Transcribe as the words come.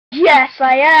Yes,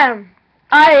 I am.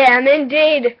 I am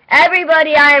indeed.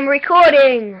 Everybody, I am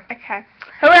recording. Okay.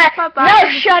 Hooray. Bye-bye. No,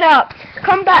 shut up.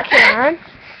 Come back here, man.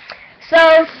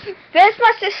 So, there's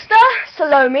my sister,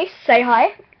 Salome. Say hi.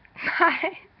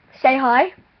 Hi. Say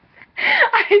hi.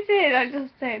 I did, I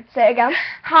just did. Say it again.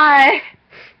 Hi.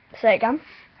 Say it again.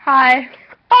 Hi.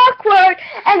 Awkward.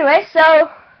 Anyway, so,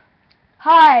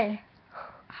 hi.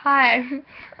 Hi.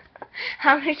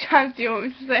 How many times do you want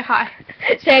me to say hi?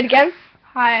 Say it again.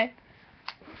 Hi.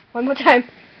 One more time.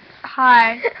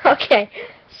 Hi. Okay,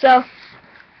 so.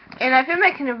 And if you're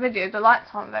making a video, the lights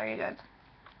aren't very good.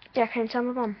 Yeah, can you tell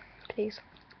my mum, please?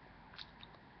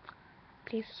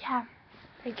 Please? Yeah.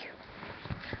 Thank you.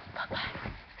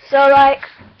 Bye-bye. So, like,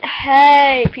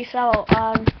 hey, peace out.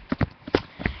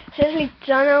 Seriously,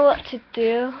 don't know what to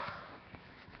do.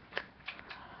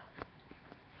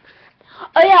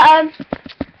 Oh, yeah,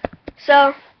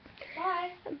 so.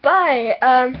 Bye.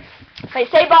 Bye. Wait,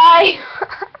 say bye.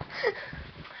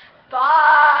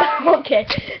 Bye. Okay,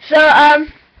 so,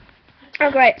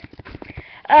 oh, great.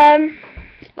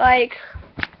 Like,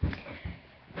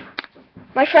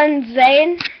 my friend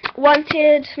Zain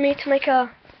wanted me to make a,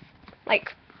 like,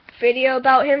 video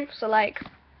about him, so, like,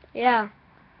 yeah.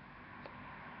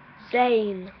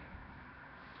 Zain.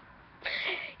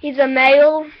 He's a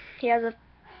male, he has a,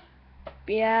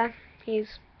 yeah,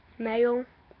 he's male,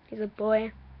 he's a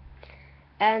boy,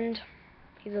 and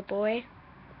he's a boy.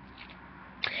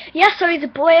 Yeah, so he's a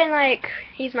boy and, like,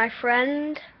 he's my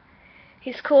friend.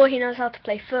 He's cool, he knows how to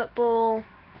play football,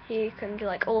 he can do,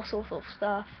 like, all sorts of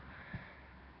stuff.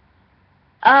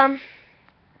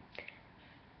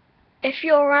 If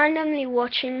you're randomly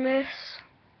watching this,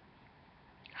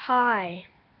 hi.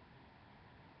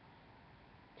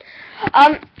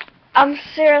 I'm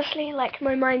seriously, like,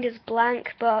 my mind is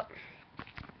blank, but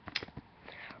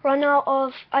run out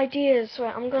of ideas.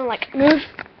 Right, I'm gonna, like, move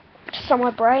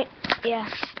somewhere bright. Yeah,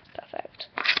 perfect.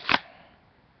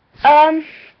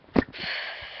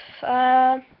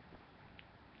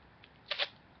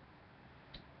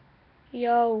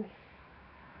 Yo.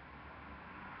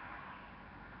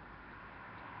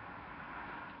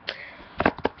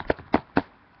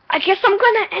 I guess I'm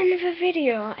gonna end the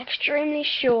video extremely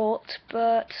short,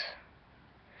 but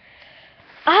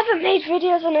I haven't made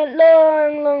videos in a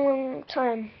long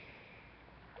time.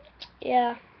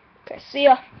 Yeah. Okay, see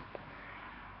ya.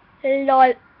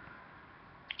 Lol.